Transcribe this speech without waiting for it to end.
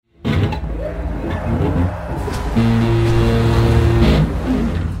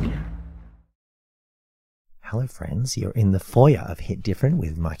Hello friends, you're in the foyer of Hit Different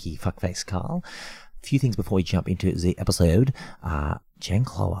with Mikey Fuckface Carl. A few things before we jump into the episode. Jen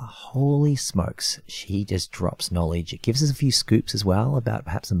Cloher, holy smokes, she just drops knowledge. It gives us a few scoops as well about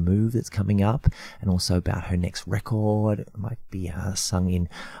perhaps a move that's coming up and also about her next record. It might be sung in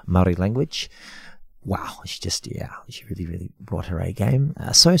Maori language. Wow, she really brought her A game.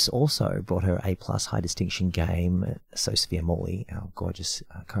 Sos also brought her A+ high distinction game. So Sophia Morley, our gorgeous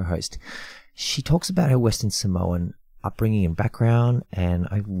co-host, she talks about her Western Samoan upbringing and background, and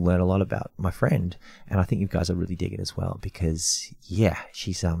I learned a lot about my friend, and I think you guys will really dig it as well because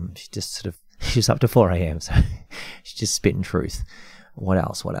she's up to 4 a.m. so she's just spitting truth. What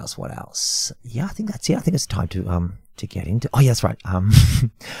else? Yeah, I think that's it. I think it's time to get into. Oh, yeah, that's right.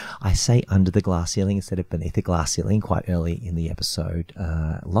 I say under the glass ceiling instead of beneath the glass ceiling quite early in the episode.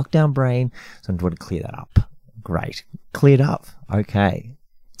 Lockdown brain. So I'm going to clear that up. Great, cleared up. Okay,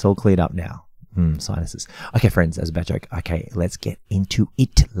 it's all cleared up now. Sinuses. Okay, friends, as a bad joke. Okay, let's get into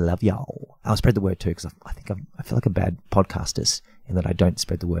it. Love y'all. I'll spread the word too because I feel like a bad podcaster in that I don't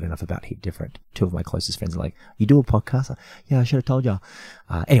spread the word enough about Hit Different. Two of my closest friends are like, "You do a podcast?" Yeah, I should have told you.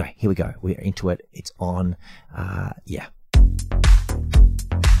 Anyway, here we go. We're into it. It's on.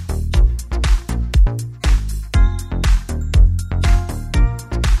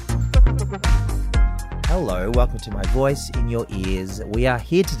 Hello, welcome to my voice in your ears. We are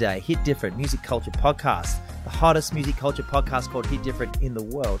here today, Hit Different Music Culture Podcast, the hottest music culture podcast called Hit Different in the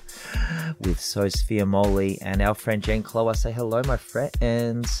world, with Sophia Morley and our friend Jen Cloher. Say hello, my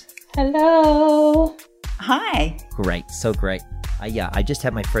friends. Hello. Hi. Great, so great. I just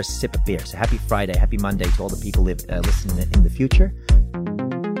had my first sip of beer, so happy Friday, happy Monday to all the people listening in the future.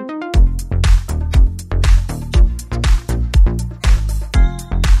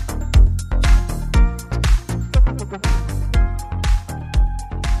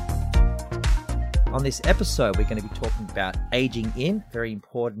 On this episode, we're going to be talking about aging in, very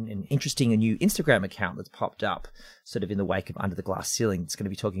important and interesting, a new Instagram account that's popped up sort of in the wake of Under the Glass Ceiling. It's going to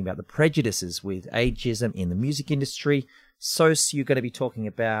be talking about the prejudices with ageism in the music industry. Sos, you're going to be talking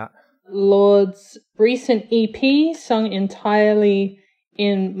about Lord's recent EP sung entirely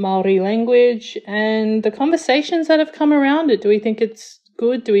in Maori language and the conversations that have come around it. Do we think it's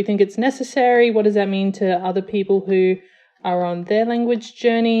good? Do we think it's necessary? What does that mean to other people who are on their language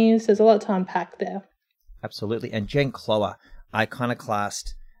journeys? There's a lot to unpack there. Absolutely. And Jen Cloher,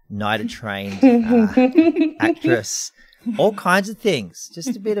 iconoclast, NIDA-trained actress, all kinds of things.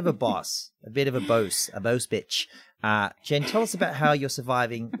 Just a bit of a boss, a boss bitch. Jen, tell us about how you're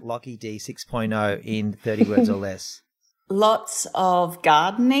surviving Lockie D 6.0 in 30 words or less. Lots of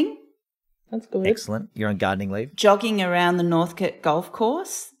gardening. That's good. Excellent. You're on gardening leave. Jogging around the Northcote golf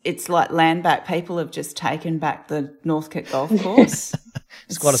course. It's like land back. People have just taken back the Northcote golf course.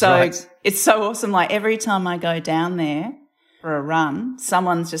 It's so awesome. Like every time I go down there for a run,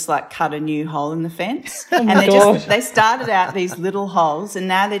 someone's just like cut a new hole in the fence. Oh and they started out these little holes and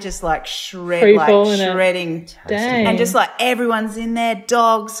now they're just like shredding. Dang. And just like everyone's in there,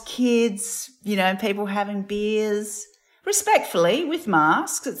 dogs, kids, people having beers. Respectfully, with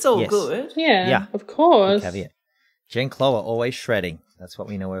masks, it's all good. Yeah, of course. Caveat. Jen Cloher, always shredding. That's what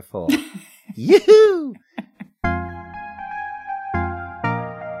we know her for. Yoo-hoo!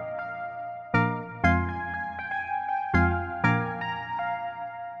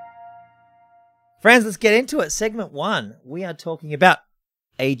 Friends, let's get into it. Segment 1, we are talking about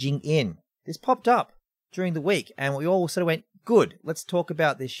aging in. This popped up during the week, and we all sort of went, good, let's talk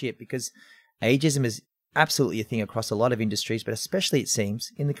about this shit, because ageism is absolutely a thing across a lot of industries, but especially, it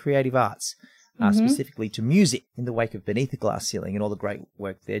seems, in the creative arts, specifically to music, in the wake of Beneath the Glass Ceiling and all the great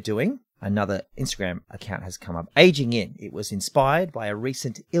work they're doing. Another Instagram account has come up, Aging In. It was inspired by a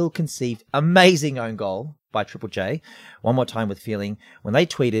recent ill-conceived, amazing own goal by Triple J. One more time with feeling. When they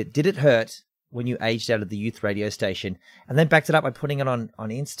tweeted, "Did it hurt when you aged out of the youth radio station?" And then backed it up by putting it on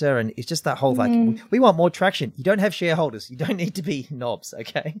Insta. And it's just that whole, we want more traction. You don't have shareholders. You don't need to be knobs,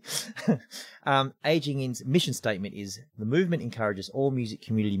 okay? Aging In's mission statement is, the movement encourages all music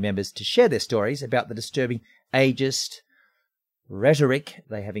community members to share their stories about the disturbing ageist rhetoric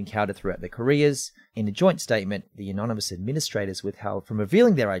they have encountered throughout their careers. In a joint statement, the anonymous administrators withheld from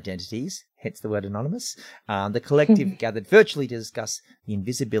revealing their identities, hence the word anonymous. The collective gathered virtually to discuss the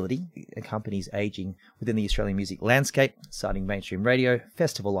invisibility that accompanies aging within the Australian music landscape, citing mainstream radio,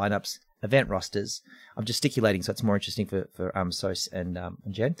 festival lineups, event rosters. I'm gesticulating, so it's more interesting for Sos and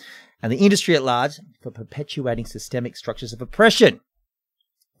Jen. And the industry at large for perpetuating systemic structures of oppression.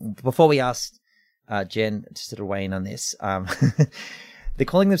 Before we ask Jen to sort of weigh in on this, they're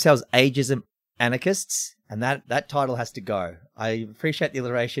calling themselves ageism anarchists, And that title has to go. I appreciate the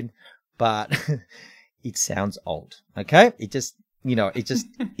alliteration, but it sounds old. Okay?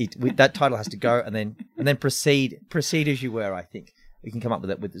 That title has to go, and then proceed as you were. I think we can come up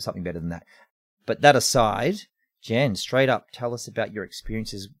with something better than that. But that aside, Jen, straight up, tell us about your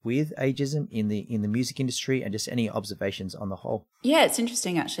experiences with ageism in the music industry and just any observations on the whole. Yeah, it's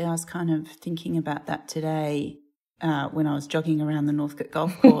interesting actually. I was kind of thinking about that today when I was jogging around the Northcote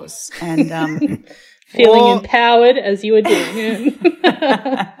Golf Course and feeling empowered as you were doing it.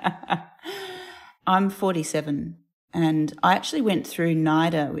 I'm 47. And I actually went through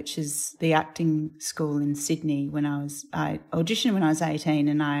NIDA, which is the acting school in Sydney, I auditioned when I was 18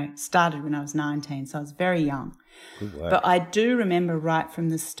 and I started when I was 19, so I was very young. Good work. But I do remember right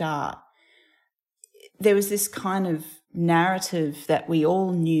from the start, there was this kind of narrative that we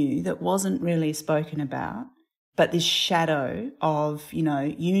all knew that wasn't really spoken about, but this shadow of, you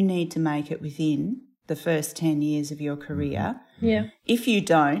need to make it within the first 10 years of your career. Yeah. If you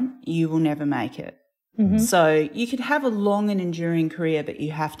don't, you will never make it. Mm-hmm. So you could have a long and enduring career, but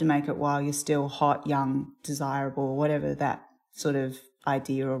you have to make it while you're still hot, young, desirable, whatever that sort of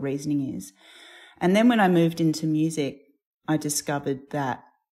idea or reasoning is. And then when I moved into music, I discovered that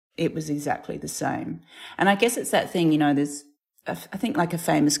it was exactly the same. And I guess it's that thing, there's, I think like a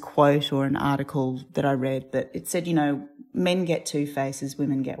famous quote or an article that I read that it said, men get two faces,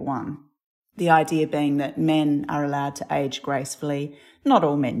 women get one. The idea being that men are allowed to age gracefully. Not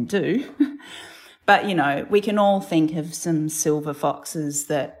all men do. But, we can all think of some silver foxes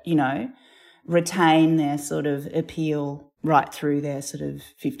that, retain their sort of appeal right through their sort of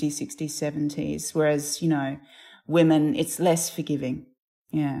 50s, 60s, 70s. Whereas, women, it's less forgiving.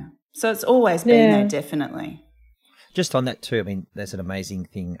 Yeah. So it's always been there, definitely. Just on that too, I mean, there's an amazing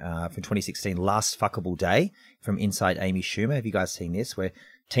thing from 2016, Last Fuckable Day from Inside Amy Schumer. Have you guys seen this? Where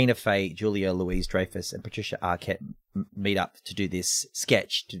Tina Fey, Julia Louis-Dreyfus and Patricia Arquette meet up to do this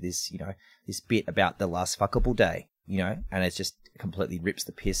sketch, to this, this bit about the last fuckable day, and it just completely rips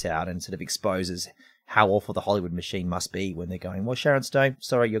the piss out and sort of exposes how awful the Hollywood machine must be when they're going, well, Sharon Stone,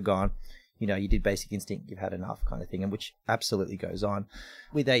 sorry, you're gone. You did Basic Instinct, you've had enough kind of thing, and which absolutely goes on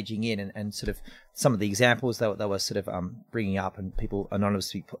with aging in and sort of some of the examples they were sort of bringing up and people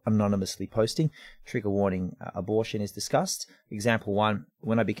anonymously posting. Trigger warning, abortion is discussed. Example 1,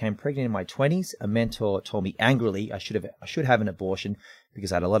 when I became pregnant in my 20s, a mentor told me angrily I should have an abortion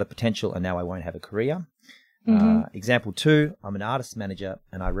because I had a lot of potential and now I won't have a career. Mm-hmm. Example 2, I'm an artist manager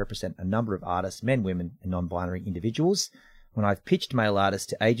and I represent a number of artists, men, women, and non-binary individuals. When I've pitched male artists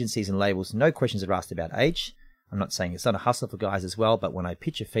to agencies and labels, no questions are asked about age. I'm not saying it's not a hustle for guys as well, but when I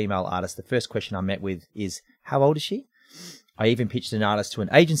pitch a female artist, the first question I'm met with is, how old is she? I even pitched an artist to an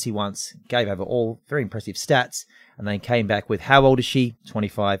agency once, gave over all very impressive stats, and then came back with, how old is she?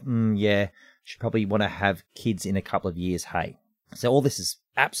 25. Yeah, she probably want to have kids in a couple of years, hey. So all this is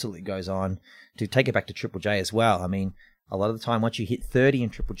absolutely goes on. To take it back to Triple J as well, I mean, a lot of the time, once you hit 30 in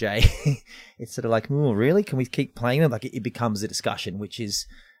Triple J, it's sort of like, oh, really? Can we keep playing it? Like it becomes a discussion, which is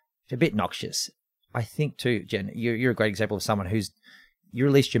a bit noxious. I think too, Jen, you're a great example of someone you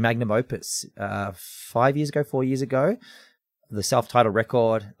released your magnum opus 4 years ago, the self-titled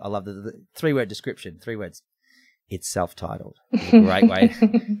record. I love the 3-word description, 3 words. It's self-titled. It's a great way.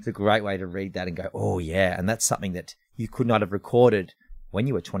 It's a great way to read that and go, oh yeah. And that's something that you could not have recorded when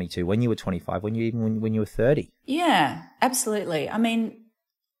you were 22, when you were 25, when you were 30. Yeah, absolutely. I mean,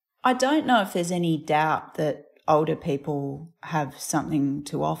 I don't know if there's any doubt that older people have something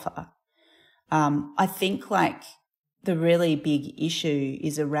to offer. I think like the really big issue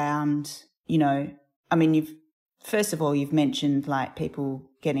is around, you've mentioned like people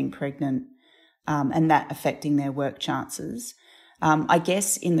getting pregnant and that affecting their work chances. I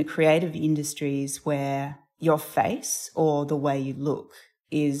guess in the creative industries where your face or the way you look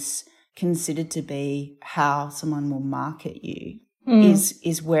is considered to be how someone will market you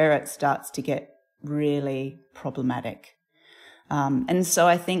is where it starts to get really problematic. And so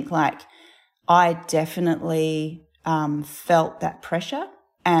I think like I definitely felt that pressure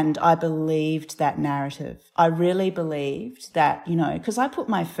and I believed that narrative. I really believed that, because I put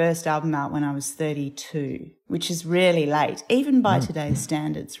my first album out when I was 32, which is really late, even by today's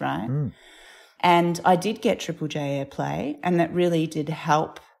standards, right? And I did get Triple J airplay, and that really did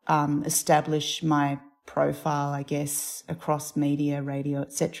help establish my profile, I guess, across media, radio,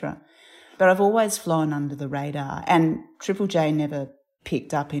 etc. But I've always flown under the radar, and Triple J never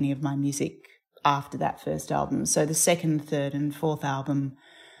picked up any of my music after that first album. So the second, third and fourth album,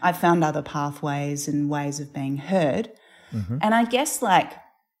 I found other pathways and ways of being heard. Mm-hmm. And I guess like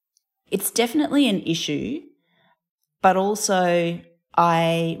it's definitely an issue, but also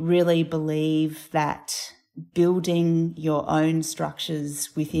I really believe that building your own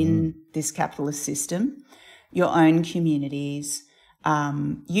structures within this capitalist system, your own communities,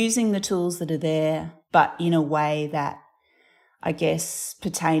 using the tools that are there, but in a way that I guess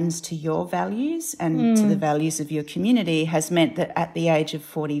pertains to your values and to the values of your community, has meant that at the age of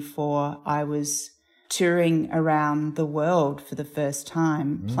 44, I was touring around the world for the first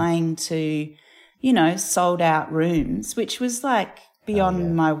time, playing to, you know, sold out rooms, which was like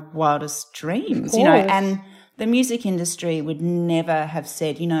beyond my wildest dreams, you know, and the music industry would never have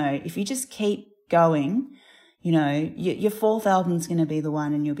said, you know, if you just keep going, you know, your fourth album's going to be the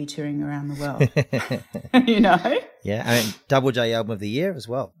one and you'll be touring around the world, you know? Yeah, I mean, Double J Album of the Year as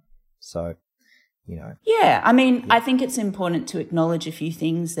well. So, you know. Yeah, I mean, I think it's important to acknowledge a few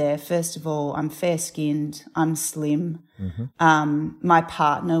things there. First of all, I'm fair-skinned, I'm slim. My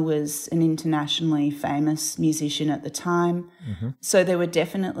partner was an internationally famous musician at the time. So there were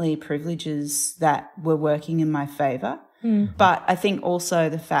definitely privileges that were working in my favour. But I think also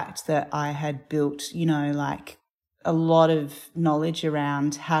the fact that I had built, you know, like a lot of knowledge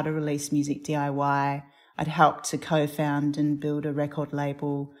around how to release music DIY. I'd helped to co-found and build a record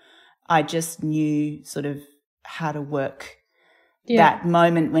label. I just knew sort of how to work that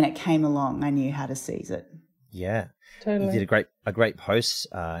moment when it came along. I knew how to seize it. Yeah. Totally. You did a great post,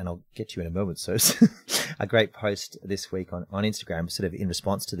 and I'll get to you in a moment. So a great post this week on Instagram, sort of in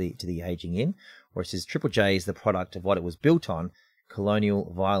response to the aging in, where it says Triple J is the product of what it was built on: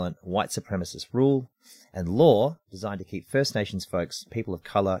 colonial, violent, white supremacist rule and law designed to keep First Nations folks, people of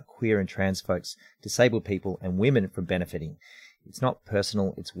colour, queer and trans folks, disabled people and women from benefiting. It's not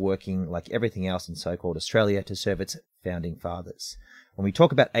personal, it's working like everything else in so-called Australia to serve its founding fathers. When we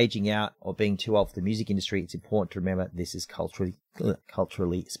talk about aging out or being too old for the music industry, it's important to remember this is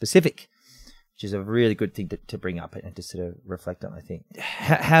culturally specific, which is a really good thing to bring up and to sort of reflect on, I think.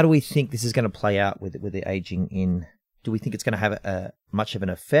 How do we think this is going to play out with the aging in? Do we think it's going to have much of an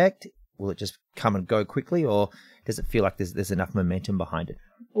effect? Will it just come and go quickly, or does it feel like there's enough momentum behind it?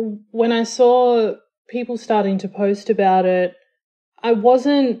 When I saw people starting to post about it, I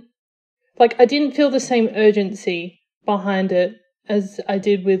didn't feel the same urgency behind it as I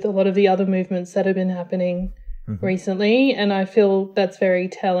did with a lot of the other movements that have been happening recently. And I feel that's very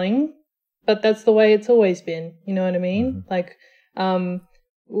telling, but that's the way it's always been. You know what I mean? Like,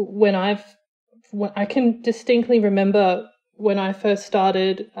 when I can distinctly remember when I first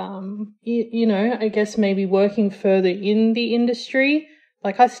started, you know, I guess maybe working further in the industry.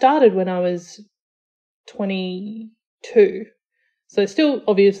 Like, I started when I was 22. So still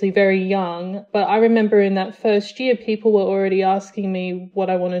obviously very young, but I remember in that first year, people were already asking me what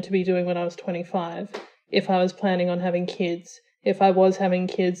I wanted to be doing when I was 25, if I was planning on having kids. If I was having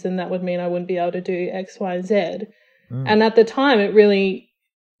kids, then that would mean I wouldn't be able to do X, Y, and Z. And at the time, it really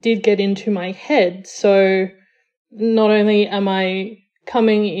did get into my head. So not only am I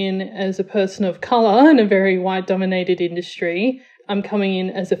coming in as a person of colour in a very white-dominated industry, I'm coming in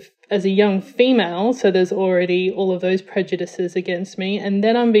as a young female, so there's already all of those prejudices against me, and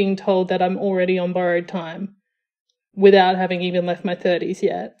then I'm being told that I'm already on borrowed time without having even left my 30s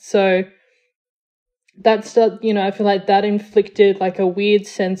yet. So that's, you know, I feel like that inflicted like a weird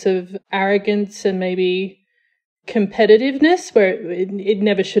sense of arrogance and maybe competitiveness where it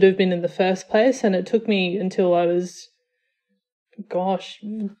never should have been in the first place, and it took me until I was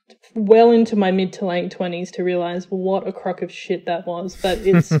well into my mid to late 20s to realize what a crock of shit that was. But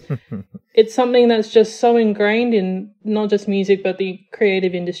it's something that's just so ingrained in not just music but the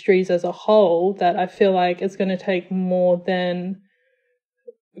creative industries as a whole that I feel like it's going to take more than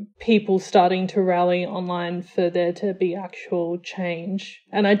people starting to rally online for there to be actual change.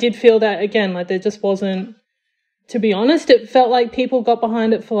 And I did feel that again, like there just wasn't, to be honest, it felt like people got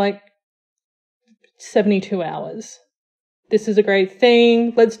behind it for like 72 hours. This is a great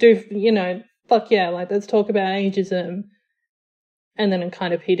thing. Let's do, you know, fuck yeah, like let's talk about ageism. And then it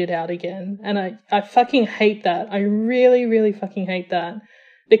kind of petered out again. And I fucking hate that. I really, really fucking hate that.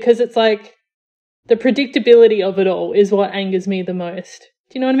 Because it's like the predictability of it all is what angers me the most.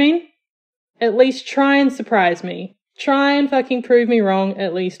 Do you know what I mean? At least try and surprise me. Try and fucking prove me wrong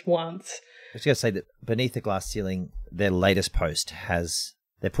at least once. I was going to say that Beneath the Glass Ceiling, their latest post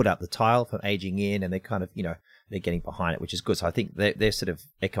they put up the tile for aging in, and they kind of, you know, they're getting behind it, which is good. So I think they're sort of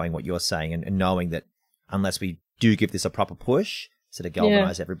echoing what you're saying and knowing that unless we do give this a proper push, sort of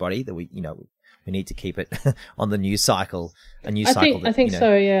galvanize everybody, that we need to keep it on the news cycle. I think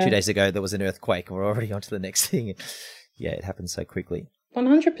so, yeah. 2 days ago, there was an earthquake. We're already on to the next thing. Yeah, it happens so quickly.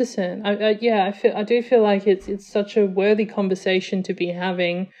 100%. I do feel like it's such a worthy conversation to be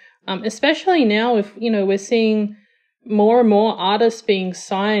having, especially now if, you know, we're seeing more and more artists being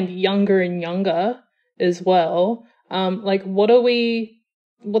signed younger and younger, as well. Like,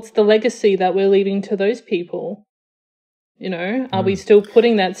 what's the legacy that we're leaving to those people? You know, are we still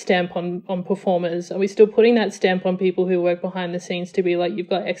putting that stamp on performers? Are we still putting that stamp on people who work behind the scenes to be like, you've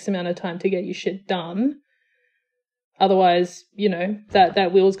got X amount of time to get your shit done? Otherwise, you know,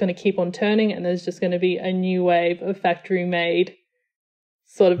 that wheel's going to keep on turning, and there's just going to be a new wave of factory-made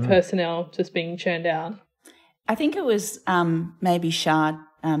sort of personnel just being churned out. I think it was maybe Shard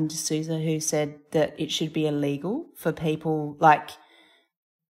D'Souza who said that it should be illegal for people like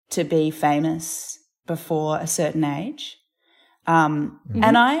to be famous before a certain age. And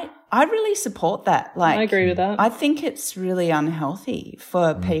I really support that. Like, I agree with that. I think it's really unhealthy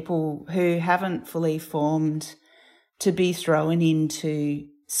for people who haven't fully formed to be thrown into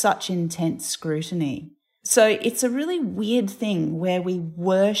such intense scrutiny. So it's a really weird thing where we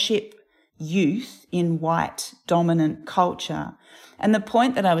worship youth in white dominant culture. And the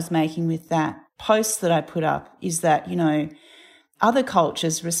point that I was making with that post that I put up is that, you know, other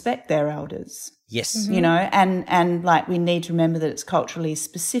cultures respect their elders. Yes. You know, and like we need to remember that it's culturally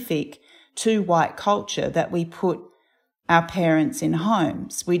specific to white culture that we put our parents in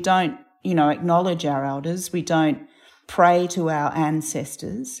homes. We don't, you know, acknowledge our elders. We don't pray to our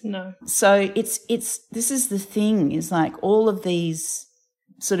ancestors. No. So it's this is the thing, is like all of these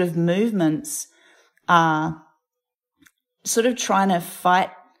sort of movements are sort of trying to fight.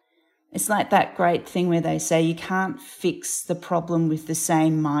 It's like that great thing where they say you can't fix the problem with the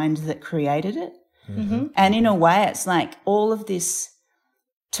same mind that created it. Mm-hmm. And in a way, it's like all of this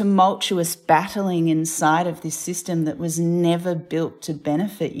tumultuous battling inside of this system that was never built to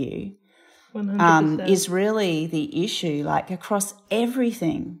benefit you 100%. is really the issue. Like across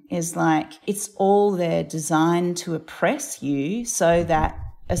everything is like it's all there designed to oppress you so that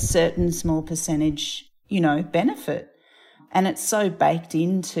a certain small percentage, you know, benefit. And it's so baked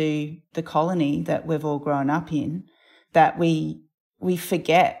into the colony that we've all grown up in that we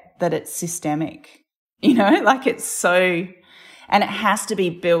forget that it's systemic, you know, like it's so, and it has to be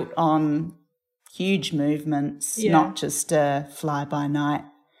built on huge movements, not just a fly-by-night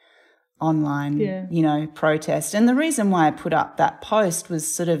online, you know, protest. And the reason why I put up that post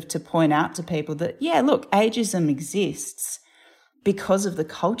was sort of to point out to people that, yeah, look, ageism exists because of the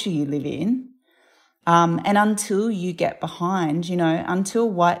culture you live in. And until you get behind, you know, until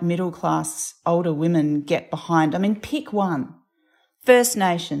white middle-class older women get behind, I mean, pick one. First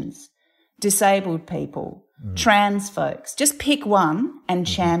Nations, disabled people, trans folks, just pick one and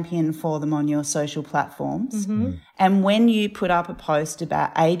champion for them on your social platforms. Mm-hmm. And when you put up a post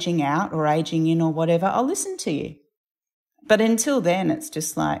about aging out or aging in or whatever, I'll listen to you. But until then, it's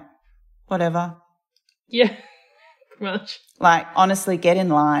just like, whatever. Yeah, pretty much. Like, honestly, get in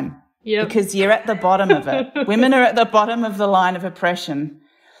line. Yep. Because you're at the bottom of it. Women are at the bottom of the line of oppression,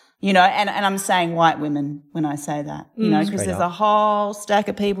 you know, and I'm saying white women when I say that, you know, because there's a whole stack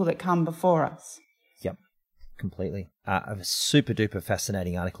of people that come before us. Yep, completely. A super duper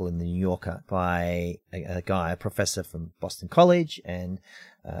fascinating article in the New Yorker by a guy, a professor from Boston College and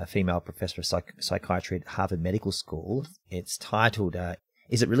a female professor of psychiatry at Harvard Medical School. It's titled,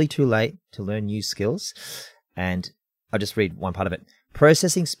 Is It Really Too Late to Learn New Skills? And I'll just read one part of it.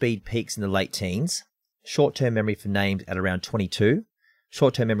 Processing speed peaks in the late teens, short-term memory for names at around 22,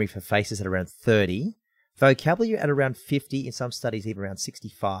 short-term memory for faces at around 30, vocabulary at around 50, in some studies even around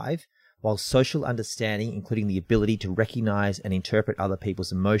 65, while social understanding, including the ability to recognize and interpret other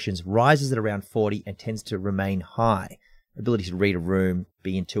people's emotions, rises at around 40 and tends to remain high. Ability to read a room,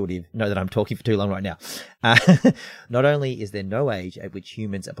 be intuitive. Know that I'm talking for too long right now. Not only is there no age at which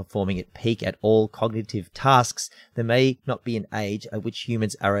humans are performing at peak at all cognitive tasks, there may not be an age at which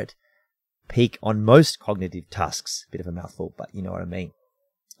humans are at peak on most cognitive tasks. Bit of a mouthful, but you know what I mean.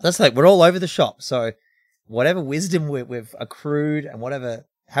 That's like we're all over the shop. So whatever wisdom we've accrued and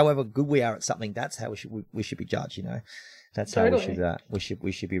however good we are at something, that's how we should be judged. You know, that's totally. how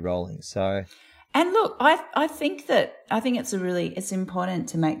we should be rolling. So. And look, I think it's important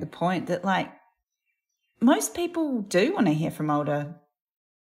to make the point that like most people do want to hear from older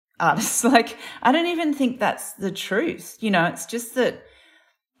artists. Like I don't even think that's the truth. You know, it's just that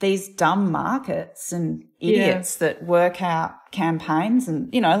these dumb markets and idiots that work out campaigns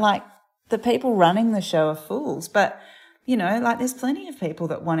and, you know, like the people running the show are fools. But, you know, like there's plenty of people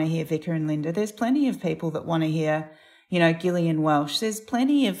that want to hear Vicar and Linda. There's plenty of people that want to hear, you know, Gillian Welsh. There's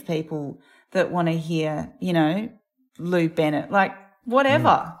plenty of people that want to hear, you know, Lou Bennett, like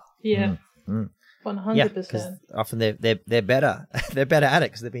whatever. Yeah. 100%. Yeah, because often they're better. They're better at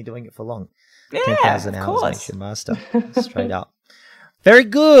it because they've been doing it for long. Yeah, 10,000 hours course. makes you master. Straight up. Very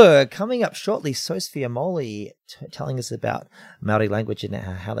good. Coming up shortly, Sophia Molly telling us about Maori language and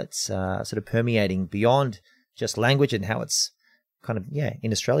how that's sort of permeating beyond just language and how it's kind of,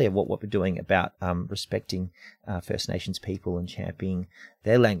 in Australia, what we're doing about respecting First Nations people and championing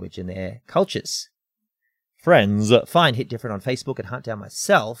their language and their cultures. Friends, find Hit Different on Facebook and hunt down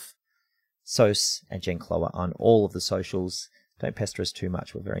myself, Sos and Jen Clower on all of the socials. Don't pester us too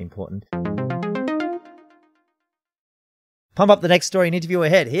much. We're very important. Pump up the next story and interview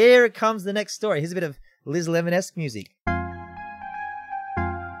ahead. Here it comes, the next story. Here's a bit of Liz Lemon-esque music.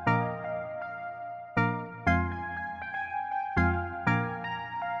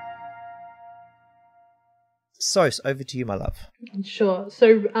 Sos, over to you, my love. Sure.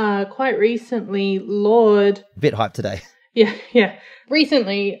 So quite recently, Lorde... A bit hyped today. Yeah.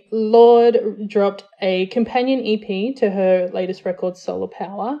 Recently, Lorde dropped a companion EP to her latest record, Solar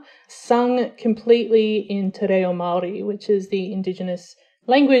Power, sung completely in Te Reo Māori, which is the indigenous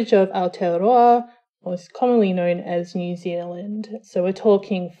language of Aotearoa, most commonly known as New Zealand. So we're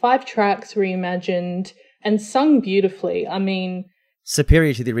talking 5 tracks reimagined and sung beautifully. I mean...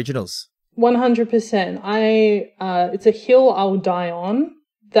 superior to the originals. 100%. It's a hill I'll die on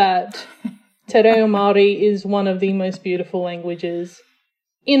that... Te Reo Māori is one of the most beautiful languages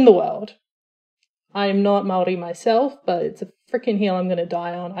in the world. I am not Māori myself, but it's a freaking hill I'm going to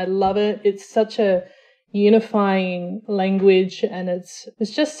die on. I love it. It's such a unifying language, and it's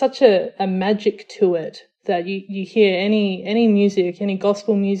just such a magic to it that you hear any music, any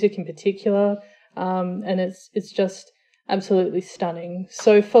gospel music in particular, and it's just absolutely stunning.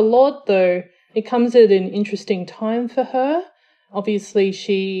 So for Lorde, though, it comes at an interesting time for her. Obviously,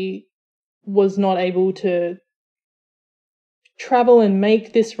 she was not able to travel and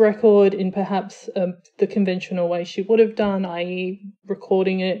make this record in perhaps the conventional way she would have done, i.e.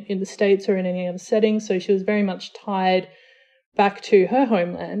 recording it in the States or in any other setting. So she was very much tied back to her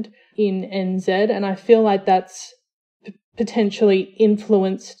homeland in NZ, and I feel like that's potentially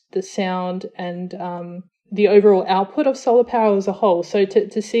influenced the sound and the overall output of Solar Power as a whole. So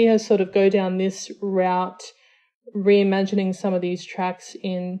to see her sort of go down this route, reimagining some of these tracks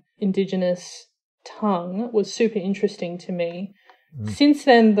in Indigenous tongue, was super interesting to me. Since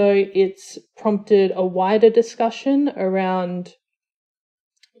then, though, it's prompted a wider discussion around,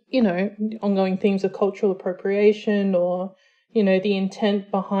 ongoing themes of cultural appropriation or, the intent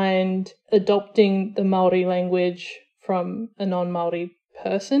behind adopting the Māori language from a non-Māori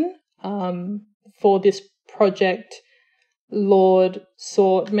person. For this project, Lorde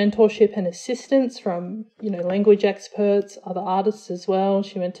sought mentorship and assistance from, language experts, other artists as well.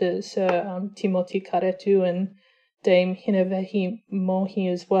 She went to Sir Timothy Karetu and Dame Hinevehi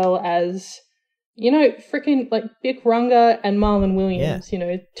Mohi, as well as, freaking like Bic Runga and Marlon Williams. Two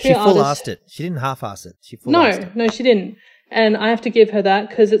she artists. full-assed it. She didn't half-ass it. She full-assed it. No, she didn't. And I have to give her that,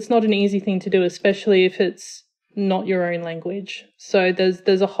 because it's not an easy thing to do, especially if it's not your own language. So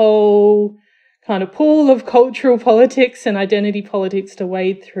there's a whole kind of pool of cultural politics and identity politics to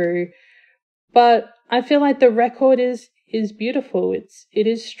wade through. But I feel like the record is beautiful. It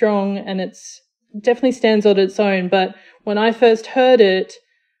is strong, and it's definitely stands on its own. But when I first heard it,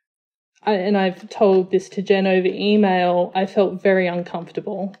 and I've told this to Jen over email, I felt very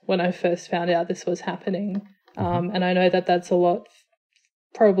uncomfortable when I first found out this was happening. And I know that that's a lot,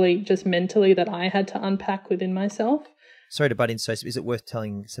 probably just mentally, that I had to unpack within myself. Sorry to butt in, so is it worth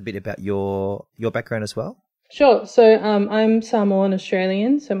telling us a bit about your background as well? Sure. So I'm Samoan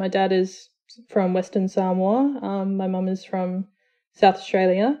Australian. So my dad is from Western Samoa. My mum is from South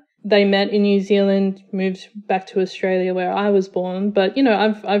Australia. They met in New Zealand, moved back to Australia where I was born. But,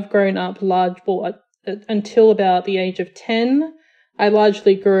 I've grown up until about the age of 10. I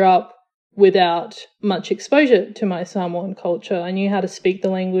largely grew up without much exposure to my Samoan culture. I knew how to speak the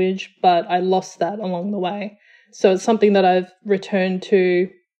language, but I lost that along the way. So it's something that I've returned to,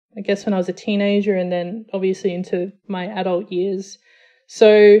 I guess, when I was a teenager, and then obviously into my adult years.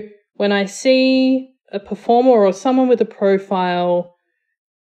 So when I see a performer or someone with a profile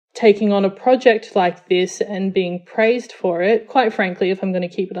taking on a project like this and being praised for it, quite frankly, if I'm going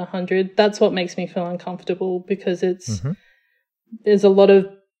to keep it 100, that's what makes me feel uncomfortable, because there's a lot of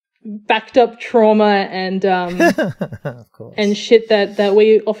backed up trauma and of course, and shit that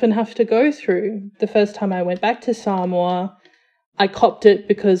we often have to go through. The first time I went back to Samoa, I copped it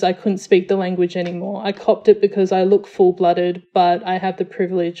because I couldn't speak the language anymore. I copped it because I look full-blooded, but I have the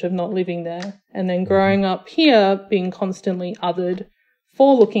privilege of not living there. And then growing up here, being constantly othered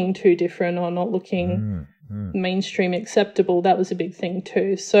for looking too different or not looking mainstream acceptable, that was a big thing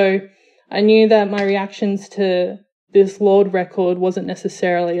too. So I knew that my reactions to this Lorde record wasn't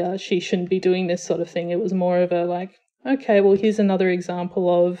necessarily she shouldn't be doing this sort of thing. It was more of a like, okay, well, here's another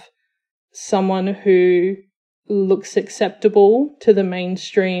example of someone who looks acceptable to the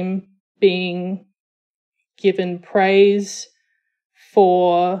mainstream being given praise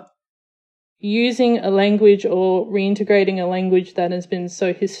for using a language or reintegrating a language that has been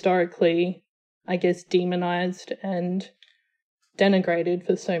so historically, I guess, demonized and denigrated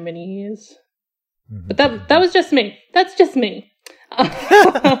for so many years. Mm-hmm. But that was just me. That's just me.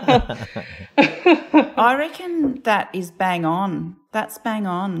 I reckon that is bang on. That's bang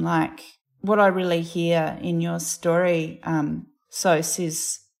on. Like what I really hear in your story, Sos,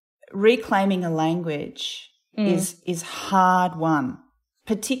 is reclaiming a language is hard won,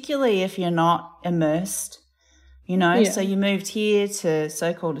 particularly if you're not immersed, you know. Yeah. So you moved here to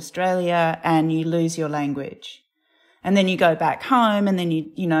so-called Australia and you lose your language. And then you go back home and then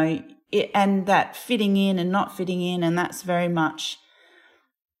you know, and that fitting in and not fitting in, and that's very much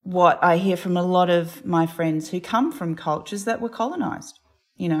what I hear from a lot of my friends who come from cultures that were colonized,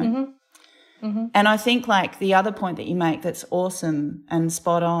 you know. Mm-hmm. Mm-hmm. And I think like the other point that you make that's awesome and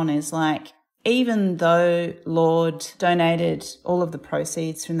spot on is like, even though Lorde donated all of the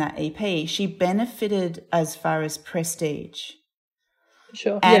proceeds from that EP, she benefited as far as prestige.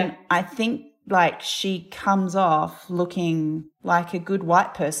 Sure. And yeah. I think like she comes off looking like a good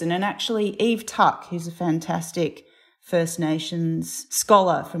white person. And actually Eve Tuck, who's a fantastic First Nations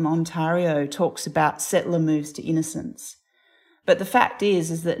scholar from Ontario, talks about settler moves to innocence. But the fact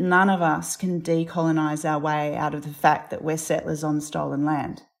is that none of us can decolonise our way out of the fact that we're settlers on stolen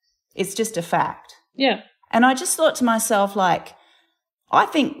land. It's just a fact. Yeah. And I just thought to myself, like, I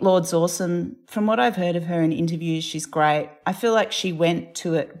think Lorde's awesome. From what I've heard of her in interviews, she's great. I feel like she went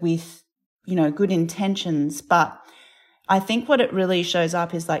to it with, you know, good intentions. But I think what it really shows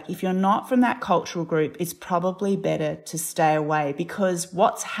up is like, if you're not from that cultural group, it's probably better to stay away, because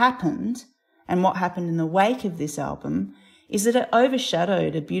what's happened and what happened in the wake of this album is that it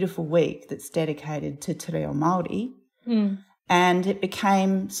overshadowed a beautiful week that's dedicated to Te Reo Māori. Mm. And it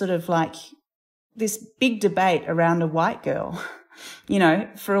became sort of like this big debate around a white girl, you know,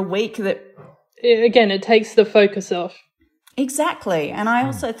 for a week that... Again, it takes the focus off. Exactly. And I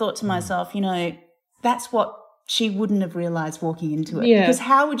also thought to myself, you know, that's what she wouldn't have realised walking into it. Yeah. Because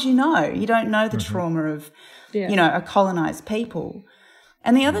how would you know? You don't know the trauma of, you know, a colonised people.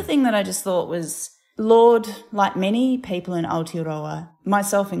 And the other thing that I just thought was Lorde, like many people in Aotearoa,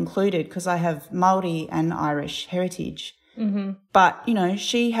 myself included, because I have Māori and Irish heritage, but, you know,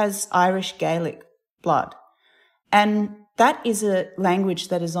 she has Irish Gaelic blood. And that is a language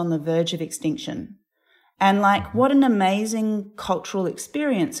that is on the verge of extinction. And, like, what an amazing cultural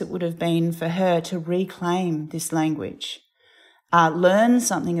experience it would have been for her to reclaim this language, learn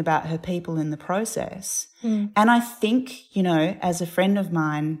something about her people in the process. And I think, you know, as a friend of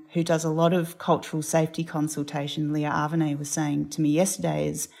mine who does a lot of cultural safety consultation, Leah Arvane, was saying to me yesterday,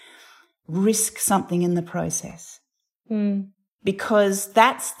 is risk something in the process. Because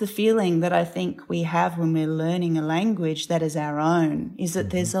that's the feeling that I think we have when we're learning a language that is our own, is that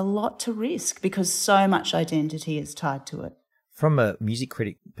there's a lot to risk because so much identity is tied to it. From a music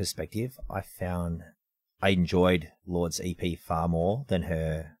critic perspective, I enjoyed Lorde's EP far more than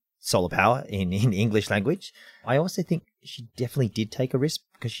her Solar Power in English language. I also think she definitely did take a risk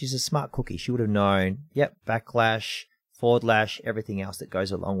because she's a smart cookie. She would have known, backlash, forward lash, everything else that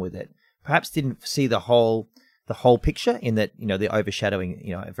goes along with it. Perhaps didn't see the whole picture in that, you know, the overshadowing,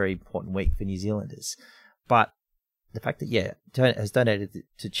 you know, a very important week for New Zealanders. But the fact that, has donated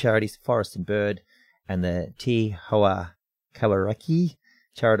to charities Forest and Bird and the Te Hoa Kawaraki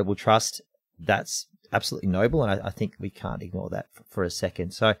Charitable Trust, that's absolutely noble. And I think we can't ignore that for a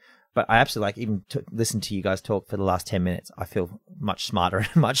second. So, but I absolutely like even listen to you guys talk for the last 10 minutes. I feel much smarter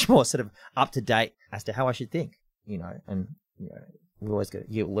and much more sort of up to date as to how I should think, you know, and, you know,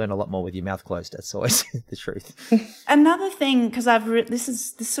 you learn a lot more with your mouth closed. That's always the truth. Another thing, because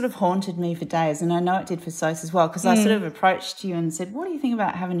this sort of haunted me for days, and I know it did for Sos as well, because I sort of approached you and said, what do you think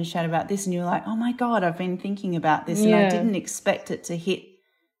about having a chat about this? And you were like, oh my God, I've been thinking about this, and I didn't expect it to hit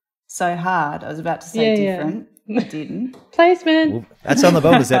so hard. I was about to say different. I didn't. Placement. Well, that's on the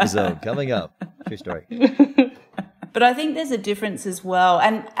bonus episode coming up. True story. But I think there's a difference as well.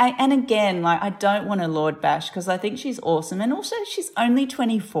 And again, like, I don't want to Lorde bash because I think she's awesome. And also she's only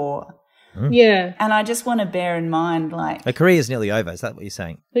 24. Yeah. And I just want to bear in mind, like... Her career is nearly over. Is that what you're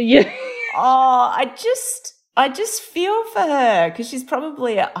saying? Yeah. Oh, I just feel for her because she's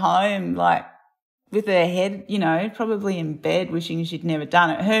probably at home, like, with her head, you know, probably in bed wishing she'd never done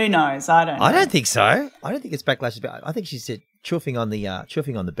it. Who knows? I don't know. I don't think so. I don't think it's backlash. I think she's chuffing on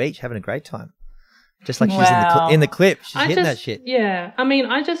the beach, having a great time. Just like she's in the clip. She's hitting that shit. Yeah. I mean,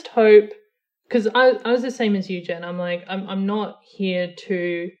 I just hope, because I was the same as you, Jen. I'm like, I'm not here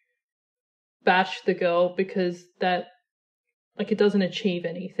to bash the girl because that, like, it doesn't achieve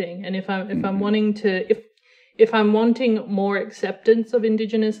anything. And if I'm wanting to, if I'm wanting more acceptance of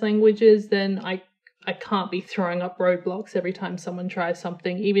Indigenous languages, then I can't be throwing up roadblocks every time someone tries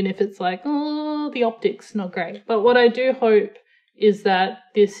something, even if it's like, oh, the optics not great. But what I do hope is that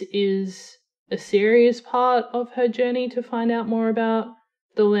this is a serious part of her journey to find out more about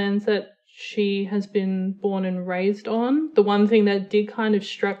the lands that she has been born and raised on. The one thing that did kind of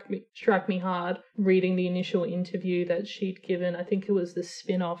struck me hard reading the initial interview that she'd given, I think it was the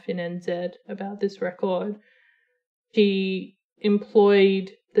spin-off in NZ about this record, she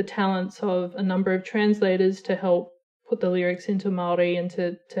employed the talents of a number of translators to help put the lyrics into Māori and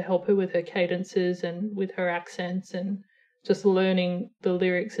to help her with her cadences and with her accents and just learning the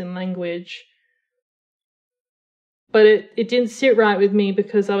lyrics in language. But it didn't sit right with me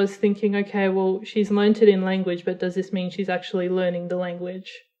because I was thinking, okay, well, she's learnt it in language, but does this mean she's actually learning the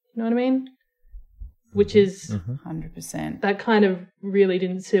language? You know what I mean? Which is 100%. That kind of really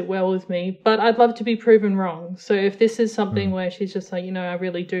didn't sit well with me. But I'd love to be proven wrong. So if this is something where she's just like, I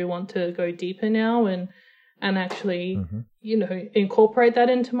really do want to go deeper now and actually, incorporate that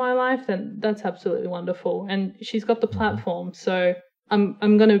into my life, then that's absolutely wonderful. And she's got the platform. So I'm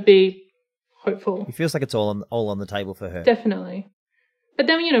going to be hopeful. It feels like it's all on the table for her. Definitely. But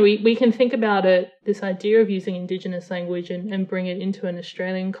then, we can think about it, this idea of using Indigenous language and bring it into an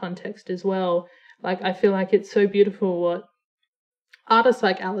Australian context as well. Like, I feel like it's so beautiful what artists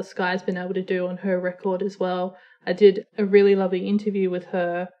like Alice Skye has been able to do on her record as well. I did a really lovely interview with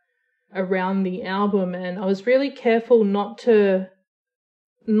her around the album, and I was really careful not to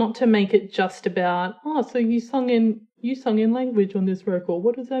make it just about, so you sung in language on this record.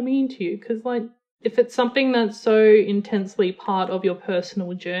 What does that mean to you? Because, like, if it's something that's so intensely part of your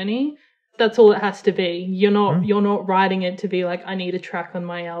personal journey, that's all it has to be. You're not writing it to be like, I need a track on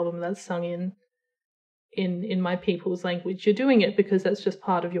my album that's sung in my people's language. You're doing it because that's just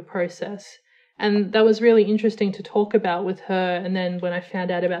part of your process. And that was really interesting to talk about with her. And then when I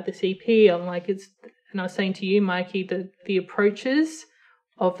found out about this EP, I'm like, and I was saying to you, Mikey, that the approaches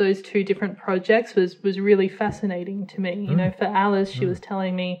of those two different projects was really fascinating to me. For Alice, she was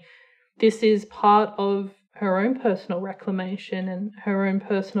telling me this is part of her own personal reclamation and her own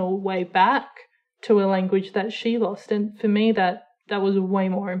personal way back to a language that she lost. And for me, that was way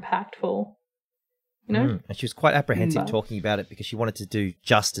more impactful. And she was quite apprehensive talking about it because she wanted to do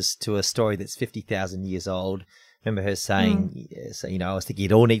justice to a story that's 50,000 years old. Remember her saying, I was thinking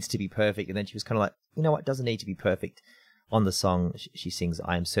it all needs to be perfect. And then she was kind of like, it doesn't need to be perfect. On the song, she sings,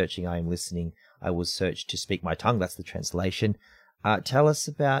 I am searching, I am listening, I will search to speak my tongue. That's the translation. Tell us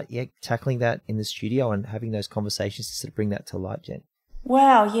about tackling that in the studio and having those conversations to sort of bring that to light, Jen.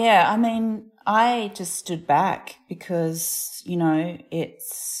 Wow, yeah. I mean, I just stood back because,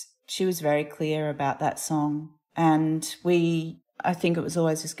 she was very clear about that song. And I think it was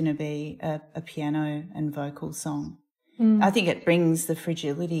always just going to be a piano and vocal song. I think it brings the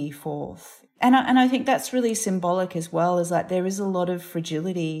fragility forth. And I think that's really symbolic as well, is like there is a lot of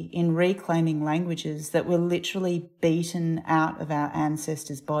fragility in reclaiming languages that were literally beaten out of our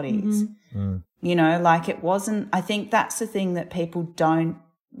ancestors' bodies. Like it wasn't, I think that's the thing that people don't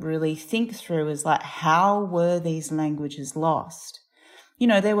really think through is like, how were these languages lost?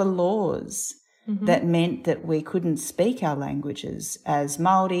 There were laws that meant that we couldn't speak our languages as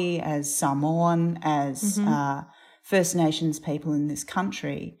Māori, as Samoan, as First Nations people in this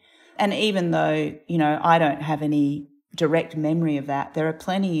country. And even though, I don't have any direct memory of that, there are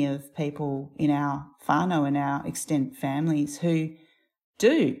plenty of people in our whānau and our extended families who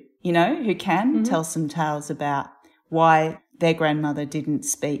do, who can tell some tales about why their grandmother didn't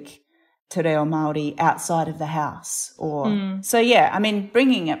speak te reo Māori outside of the house. So, yeah, I mean,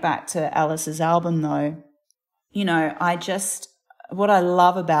 bringing it back to Alice's album though, what I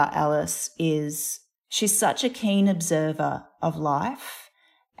love about Alice is she's such a keen observer of life.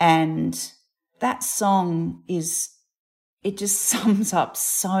 And that song it just sums up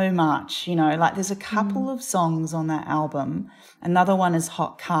so much, like there's a couple of songs on that album. Another one is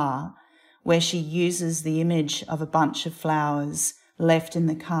Hot Car, where she uses the image of a bunch of flowers left in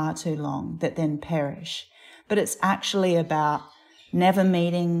the car too long that then perish. But it's actually about never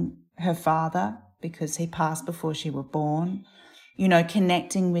meeting her father because he passed before she was born,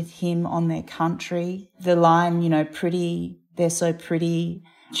 connecting with him on their country. The line, pretty, they're so pretty,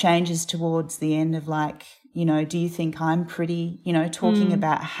 changes towards the end of like, do you think I'm pretty? Talking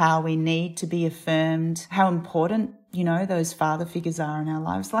about how we need to be affirmed, how important you know, those father figures are in our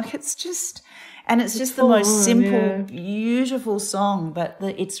lives. Like it's just the most simple, beautiful song, but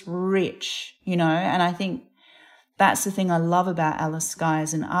it's rich, you know, and I think that's the thing I love about Alice Skye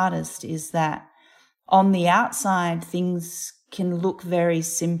as an artist is that on the outside things can look very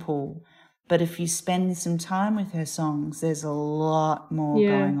simple, but if you spend some time with her songs, there's a lot more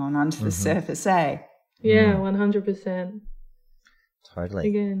going on under the surface, eh? Yeah, 100%. Totally.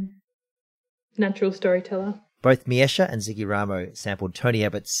 Again, natural storyteller. Both Miesha and Ziggy Ramo sampled Tony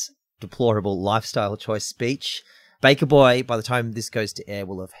Abbott's deplorable lifestyle choice speech. Baker Boy, by the time this goes to air,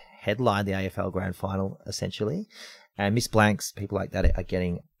 will have headlined the AFL Grand Final, essentially. And Miss Blanks, people like that are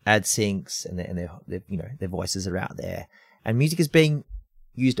getting ad syncs and their voices are out there. And music is being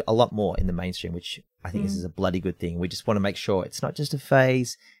used a lot more in the mainstream, which I think this is a bloody good thing. We just want to make sure it's not just a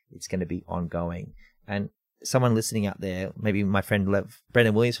phase, it's going to be ongoing. And someone listening out there, maybe my friend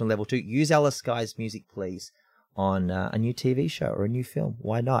Brendan Williams from Level 2, use Alice Skye's music, please, on a new TV show or a new film.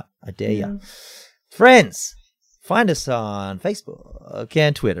 Why not? I dare you. Friends, find us on Facebook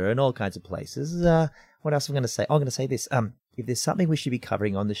and Twitter and all kinds of places. What else am I going to say? I'm going to say this. If there's something we should be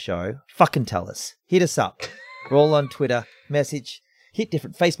covering on the show, fucking tell us. Hit us up. We're all on Twitter. Message. Hit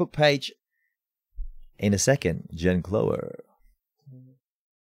different Facebook page. In a second, Jen Clower.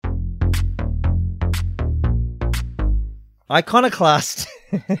 Iconoclast.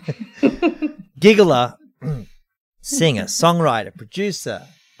 Giggler. Singer, songwriter, producer,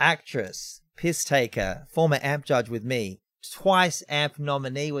 actress, piss taker, former AMP judge with me, twice AMP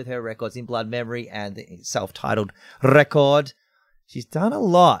nominee with her records In Blood Memory and the self-titled record. She's done a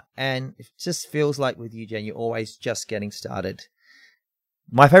lot, and it just feels like with you, Jen, you're always just getting started.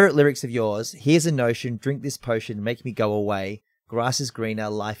 My favorite lyrics of yours: here's a notion, drink this potion, make me go away. Grass is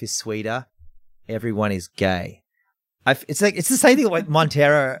greener, life is sweeter, everyone is gay. It's the same thing with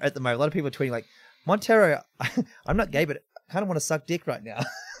Montero at the moment. A lot of people are tweeting like, Montero, I'm not gay, but I kind of want to suck dick right now.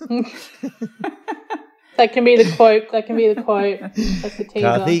 That can be the quote. That's the teaser.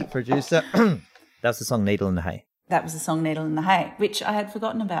 Kathy, producer. That's the song Needle in the Hay. That was the song Needle in the Hay, which I had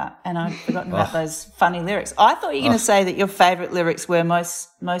forgotten about, and I'd forgotten about those funny lyrics. I thought you were going to say that your favourite lyrics were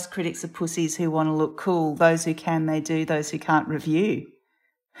most critics are pussies who want to look cool, those who can, they do, those who can't review.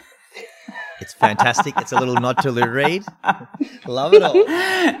 It's fantastic. It's a little nod to Lou Reed. Love it all.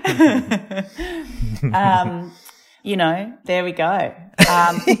 You know, there we go.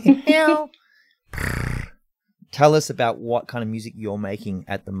 Tell us about what kind of music you're making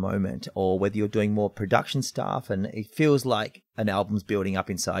at the moment, or whether you're doing more production stuff and it feels like an album's building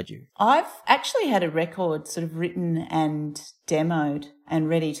up inside you. I've actually had a record sort of written and demoed and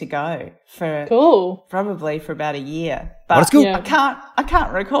ready to go for probably for about a year. But I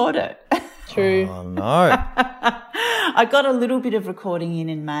can't record it. True. Oh, no. I got a little bit of recording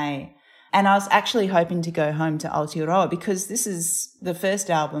in May, and I was actually hoping to go home to Aotearoa because this is the first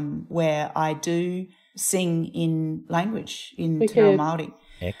album where I do sing in language, in Te Reo Māori.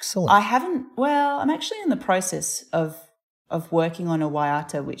 Excellent. I'm actually in the process of working on a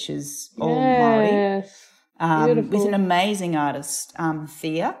waiata, which is all Māori, with an amazing artist,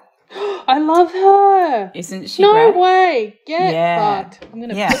 Thea. I love her. Isn't she No great? way. Get fucked. I'm going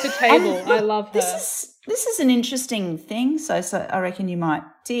to flip the table. I love her. This is an interesting thing, so I reckon you might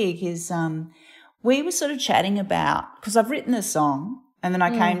dig, is we were sort of chatting about, because I've written a song, and then I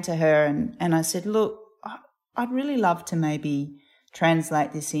came to her and I said, look, I'd really love to maybe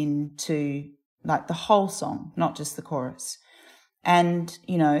translate this into like the whole song, not just the chorus. And,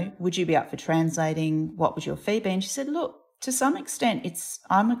 you know, would you be up for translating? What would your fee be? And she said, look, to some extent,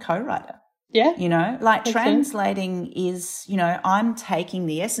 I'm a co-writer. Yeah. You know, like translating is, you know, I'm taking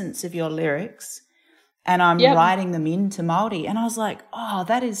the essence of your lyrics and I'm writing them into Māori. And I was like, oh,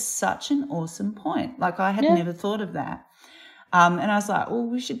 that is such an awesome point. Like I had never thought of that. And I was like, well,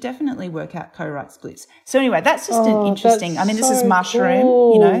 we should definitely work out co-write splits. So anyway, that's just an interesting, I mean, this is Mushroom,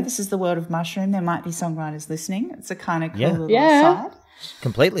 cool. you know, this is the world of Mushroom. There might be songwriters listening. It's a kind of cool little aside.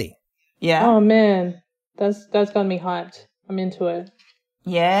 Completely. Yeah. Oh man, that's got me hyped. I'm into it.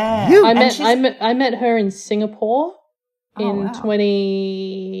 Yeah. I met her in Singapore in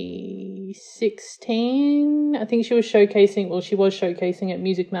 2016. I think she was showcasing at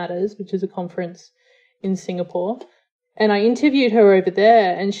Music Matters, which is a conference in Singapore. And I interviewed her over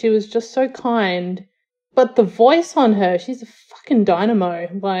there and she was just so kind. But the voice on her, she's a fucking dynamo.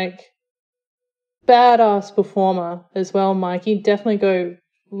 Like, badass performer as well, Mikey. Definitely go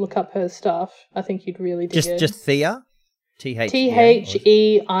look up her stuff. I think you'd really dig it. Just Thea? Thea.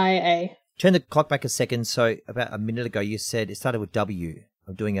 Theia. Turn the clock back a second. So about a minute ago you said it started with W.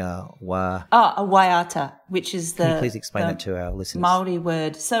 doing a wa. Oh, a waiata, which is the. Can you please explain that to our listeners? Māori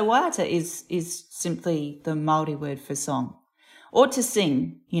word. So waiata is simply the Māori word for song, or to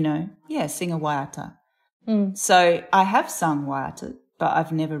sing. Sing a waiata. So I have sung waiata, but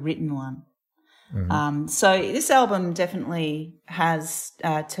I've never written one. Mm-hmm. So this album definitely has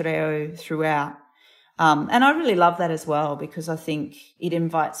te reo throughout. And I really love that as well, because I think it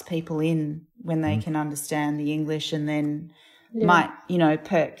invites people in when they can understand the English, and then might,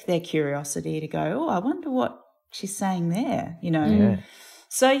 perk their curiosity to go, oh, I wonder what she's saying there, Yeah.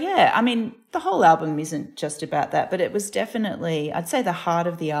 So, I mean, the whole album isn't just about that, but it was definitely, I'd say the heart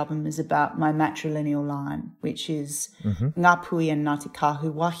of the album is about my matrilineal line, which is Ngā Pui and Ngāti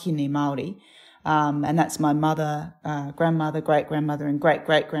Kahu Wahine Māori. And that's my mother, grandmother, great-grandmother and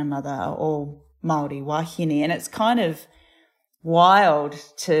great-great-grandmother are all Māori wahine. And it's kind of wild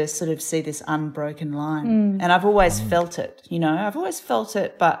to sort of see this unbroken line. And I've always felt it, I've always felt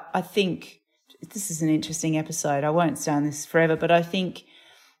it, but I think this is an interesting episode. I won't stay on this forever, but I think,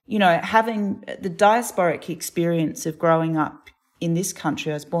 having the diasporic experience of growing up in this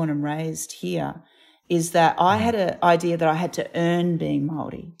country, I was born and raised here, is that I had an idea that I had to earn being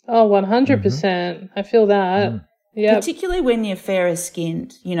Māori. Oh, 100%. I feel that. Yeah. Particularly when you're fairer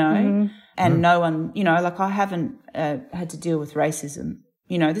skinned, and no one, like I haven't had to deal with racism.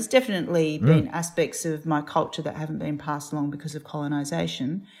 There's definitely been aspects of my culture that haven't been passed along because of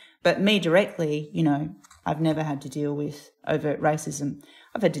colonisation. But me directly, I've never had to deal with overt racism.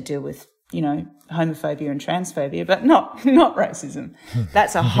 I've had to deal with, homophobia and transphobia, but not racism.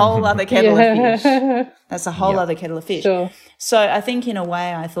 That's a whole other kettle of fish. That's a whole other kettle of fish. Sure. So I think in a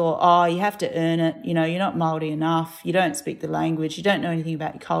way I thought, you have to earn it. You're not Māori enough. You don't speak the language. You don't know anything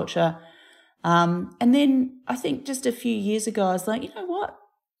about your culture. And then I think just a few years ago I was like, you know what?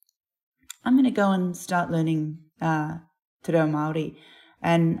 I'm going to go and start learning te reo Māori.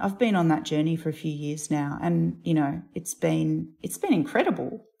 And I've been on that journey for a few years now, and it's been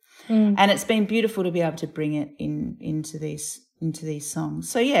incredible, and it's been beautiful to be able to bring it into these songs.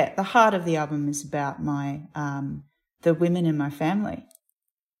 So the heart of the album is about my the women in my family.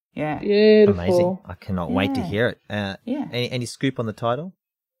 Yeah, beautiful, amazing. I cannot wait to hear it. Any scoop on the title?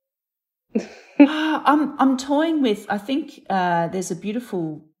 I'm toying with. I think there's a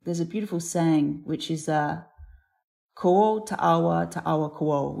beautiful saying which is Ko ta'awa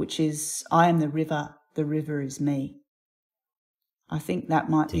ko, which is I am the river is me. I think that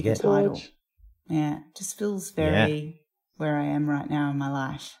might be the title. Yeah, it just feels very where I am right now in my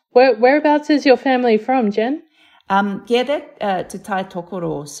life. Whereabouts is your family from, Jen? They're Te Tai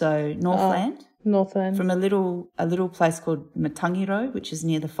Tokoro, so Northland. Northland. From a little place called Matangiro, which is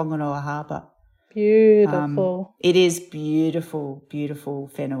near the Whangaroa Harbour. Beautiful. It is beautiful,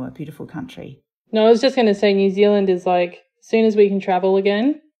 beautiful whenua, beautiful country. No, I was just going to say New Zealand is like, as soon as we can travel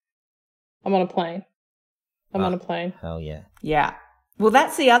again, I'm on a plane. I'm on a plane. Hell yeah. Yeah. Well,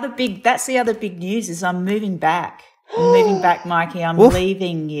 that's the other big news is I'm moving back. I'm moving back, Mikey. I'm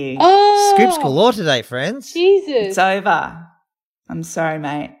leaving you. Oh! Scoops galore today, friends. Jesus. It's over. I'm sorry,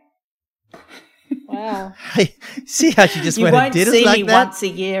 mate. Wow. Hey, see how she just went and did us like that? You won't see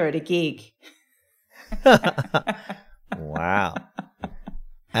me once a year at a gig. Wow.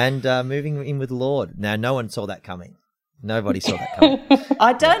 And moving in with Lord. Now, no one saw that coming. Nobody saw that coming.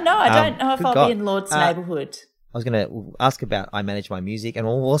 I don't know. I don't know if I'll God. be in Lord's neighbourhood. I was going to ask about I Manage My Music, and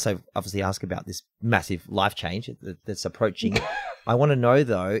we'll also obviously ask about this massive life change that's approaching. I want to know,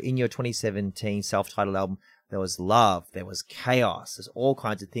 though, in your 2017 self-titled album, there was love, there was chaos, there's all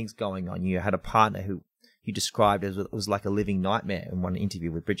kinds of things going on. You had a partner who you described as it was like a living nightmare in one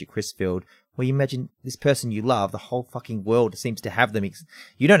interview with Bridget Crisfield, where you imagine this person you love, the whole fucking world seems to have them.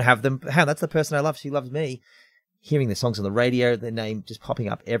 You don't have them. How? That's the person I love. She loves me. Hearing the songs on the radio, their name just popping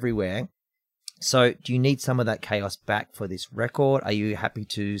up everywhere. So do you need some of that chaos back for this record? Are you happy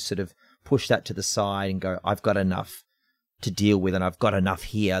to sort of push that to the side and go, I've got enough to deal with and I've got enough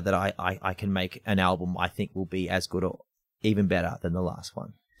here that I can make an album I think will be as good or even better than the last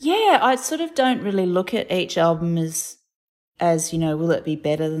one? Yeah, I sort of don't really look at each album as will it be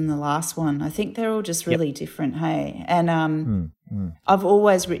better than the last one? I think they're all just really different, hey? And I've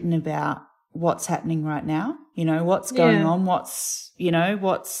always written about what's happening right now, what's going on, what's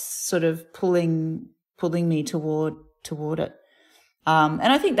sort of pulling me toward it. And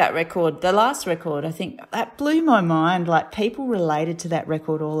I think that record, the last record, I think that blew my mind. Like, people related to that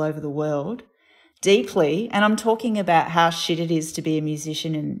record all over the world deeply. And I'm talking about how shit it is to be a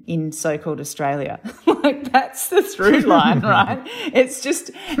musician in so-called Australia. Like, that's the through line, right?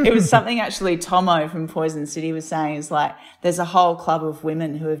 It was something actually Tomo from Poison City was saying, is like, there's a whole club of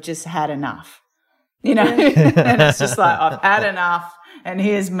women who have just had enough. you know, and it's just like, I've had enough and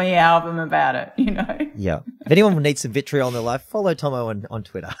here's me album about it, you know. Yeah. If anyone needs some vitriol in their life, follow Tomo on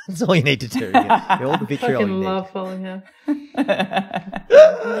Twitter. That's all you need to do. Yeah. All the vitriol I you need. love following her.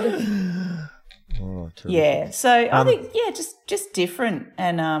 Oh, terrific. Yeah. So I think, just different.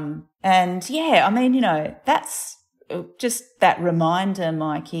 And yeah, I mean, you know, that's just that reminder,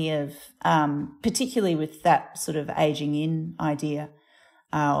 Mikey, of particularly with that sort of aging in idea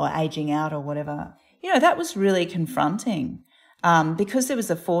or aging out or whatever, you know, that was really confronting. Because there was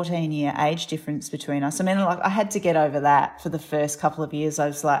a 14-year age difference between us. I mean, like, I had to get over that for the first couple of years. I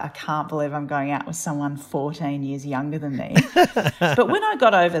was like, I can't believe I'm going out with someone 14 years younger than me. But when I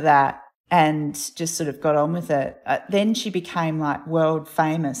got over that and just sort of got on with it, then she became like world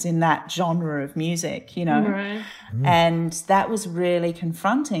famous in that genre of music, you know. Right. And that was really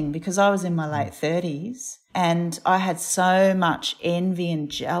confronting because I was in my late 30s. And I had so much envy and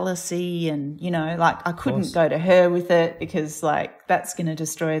jealousy and, you know, like I couldn't go to her with it because like that's going to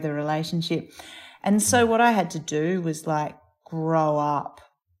destroy the relationship. And so what I had to do was like grow up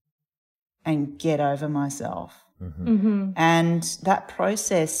and get over myself. And that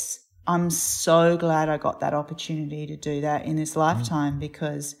process, I'm so glad I got that opportunity to do that in this lifetime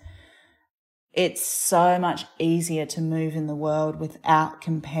because it's so much easier to move in the world without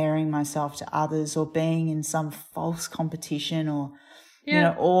comparing myself to others or being in some false competition or, you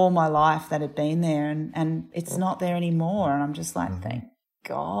know, all my life that had been there and it's not there anymore. And I'm just like, thank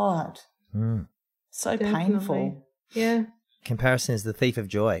God. So painful. Yeah. Comparison is the thief of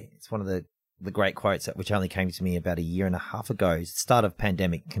joy. It's one of the great quotes which only came to me about a year and a half ago. Start of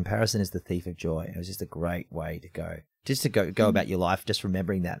pandemic. Comparison is the thief of joy. It was just a great way to go. Just to go about your life, just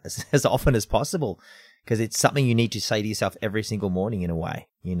remembering that as often as possible, because it's something you need to say to yourself every single morning in a way,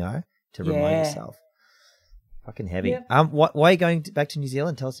 you know, to remind yourself. Fucking heavy. Yep. Why are you going back to New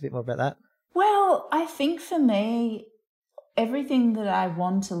Zealand? Tell us a bit more about that. Well, I think for me, everything that I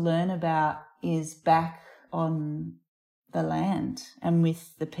want to learn about is back on the land and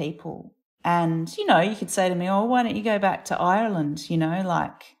with the people. And, you know, you could say to me, oh, why don't you go back to Ireland? You know,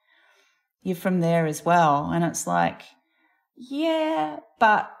 like, you're from there as well. And it's like, yeah,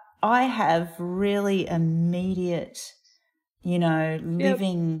 but I have really immediate, you know,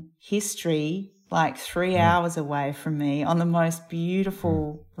 living history like 3 hours away from me on the most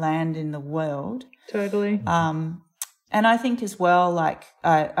beautiful land in the world. Totally. And I think as well, like,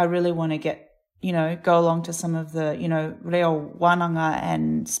 I really want to get, you know, go along to some of the, you know, reo wānanga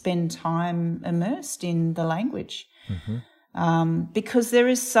and spend time immersed in the language. Because there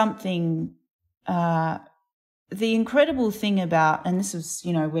is something, the incredible thing about, and this was,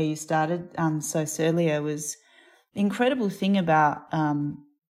 you know, where you started so earlier, was the incredible thing about,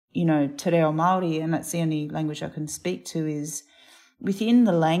 you know, te reo Māori, and that's the only language I can speak to, is within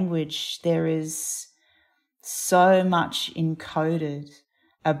the language there is so much encoded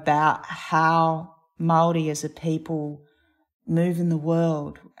about how Māori as a people move in the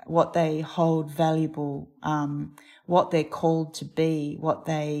world, what they hold valuable, what they're called to be, what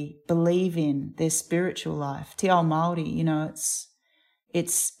they believe in, their spiritual life. Te ao Māori, you know,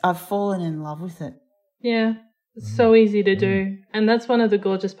 it's I've fallen in love with it. Yeah, it's so easy to do. And that's one of the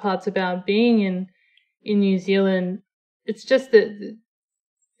gorgeous parts about being in New Zealand. It's just that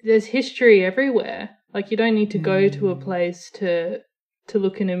there's history everywhere. Like, you don't need to go to a place to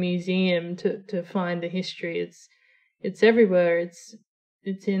look in a museum to find the history. It's everywhere. It's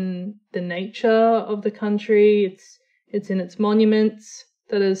in the nature of the country. It's in its monuments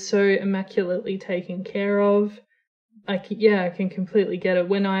that are so immaculately taken care of. I can completely get it.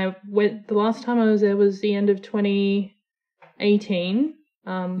 When I went, the last time I was there was the end of 2018.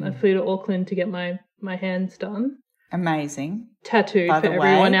 I flew to Auckland to get my hands done. Amazing. Tattooed for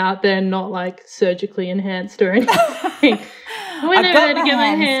everyone out there, not like surgically enhanced or anything. I went over there to get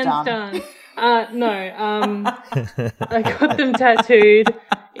my hands done. I got them tattooed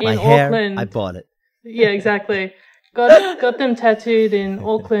in Auckland. I bought it. Yeah, exactly. Got them tattooed in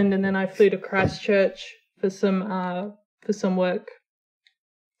Auckland, and then I flew to Christchurch for some work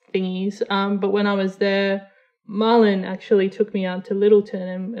thingies. But when I was there, Marlon actually took me out to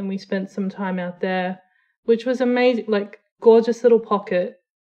Littleton, and we spent some time out there, which was amazing. Like, gorgeous little pocket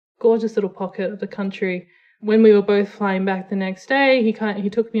of the country. When we were both flying back the next day, he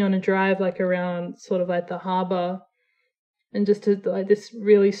took me on a drive like around sort of like the harbour, and just to like this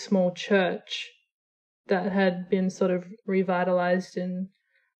really small church that had been sort of revitalised and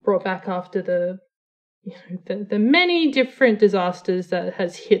brought back after the many different disasters that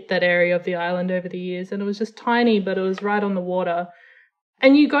has hit that area of the island over the years. And it was just tiny, but it was right on the water.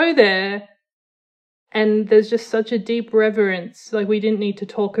 And you go there And there's just such a deep reverence. Like, we didn't need to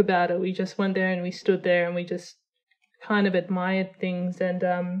talk about it. We just went there and we stood there and we just kind of admired things.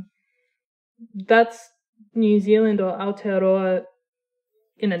 And that's New Zealand, or Aotearoa,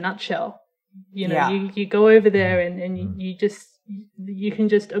 in a nutshell. You know, you go over there and you can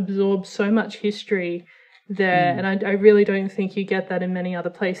just absorb so much history there. And I really don't think you get that in many other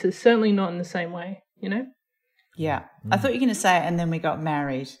places, certainly not in the same way, you know? Yeah. I thought you were going to say, and then we got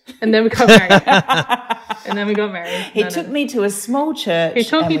married. And then we got married. And then we got married. He took me to a small church. He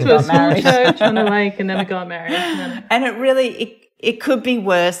took me to a small church on a lake, and then we got married. And it really, it could be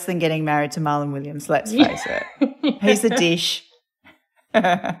worse than getting married to Marlon Williams, let's face it. He's a dish.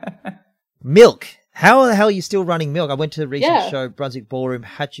 Milk. How the hell are you still running Milk? I went to the recent show, Brunswick Ballroom,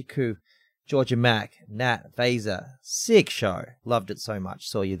 Hachiku, Georgia Mac, Nat, Vasa. Sick show. Loved it so much.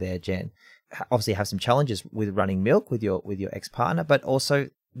 Saw you there, Jen. Obviously have some challenges with running Milk with your ex-partner, but also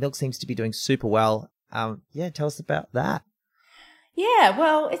Milk seems to be doing super well. Tell us about that. Yeah,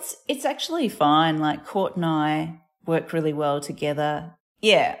 well, it's actually fine. Like, Court and I work really well together.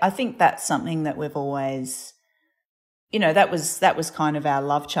 Yeah, I think that's something that we've always, you know, that was kind of our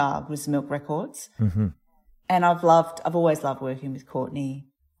love child, was Milk Records. Mm-hmm. And I've always loved working with Courtney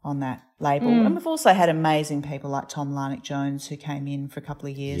on that label. And we've also had amazing people like Tom Larnick-Jones, who came in for a couple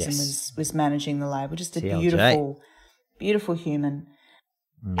of years and was managing the label. Just a TLJ. beautiful human.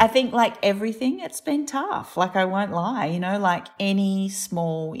 I think, like everything, it's been tough. Like, I won't lie, you know, like any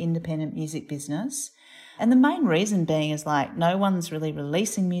small independent music business. And the main reason being is, like, no one's really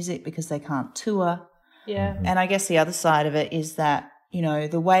releasing music because they can't tour. Yeah. And I guess the other side of it is that, you know,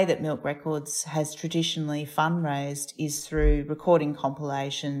 the way that Milk Records has traditionally fundraised is through recording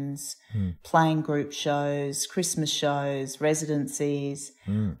compilations, playing group shows, Christmas shows, residencies,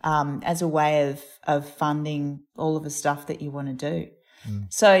 as a way of funding all of the stuff that you want to do.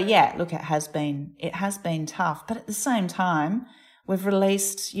 So, yeah, look, it has been tough. But at the same time, we've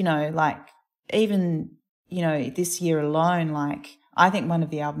released, you know, like, even, you know, this year alone, like, I think one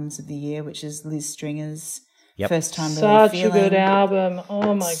of the albums of the year, which is Liz Stringer's First Time Really Such Feeling. a good album.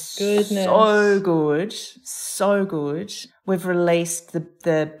 Oh, my goodness. So good. We've released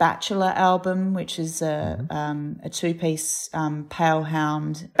the Bachelor album, which is a two-piece Pale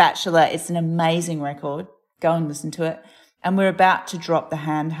Hound Bachelor. It's an amazing record. Go and listen to it. And we're about to drop the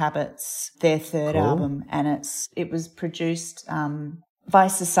Hand Habits, their third album, and it was produced by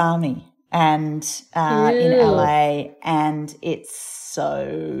Sasami and in LA, and it's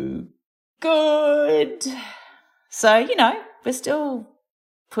so good. So, you know, we're still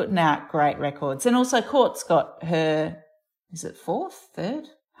putting out great records. And also Court's got her, is it third?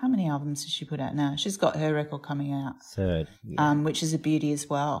 How many albums has she put out now? She's got her record coming out. Third. Which is a beauty as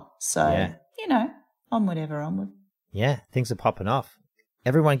well. So, you know, onward. Yeah, things are popping off.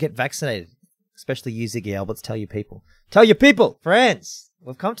 Everyone get vaccinated, especially you, Ziggy Alberts. Tell your people. Tell your people, friends.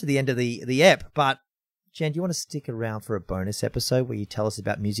 We've come to the end of the ep, but Jen, do you want to stick around for a bonus episode where you tell us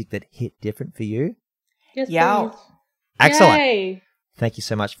about music that hit different for you? Yes, please. Excellent. Yay. Thank you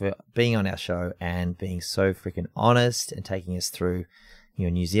so much for being on our show and being so freaking honest and taking us through your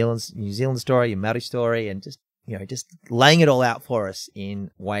New Zealand story, your Maori story, and just laying it all out for us in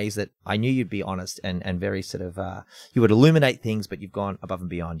ways that I knew you'd be honest and very sort of, you would illuminate things, but you've gone above and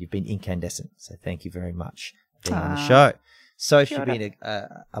beyond. You've been incandescent. So thank you very much for being on the show. So she's been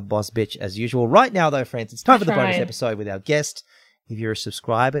a boss bitch as usual. Right now, though, friends, it's time for the bonus episode with our guest. If you're a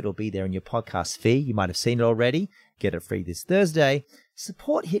subscriber, it'll be there in your podcast feed. You might have seen it already. Get it free this Thursday.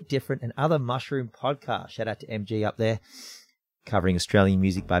 Support Hit Different and other mushroom podcasts. Shout out to MG up there, covering Australian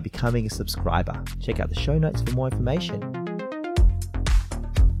music by becoming a subscriber. Check out the show notes for more information.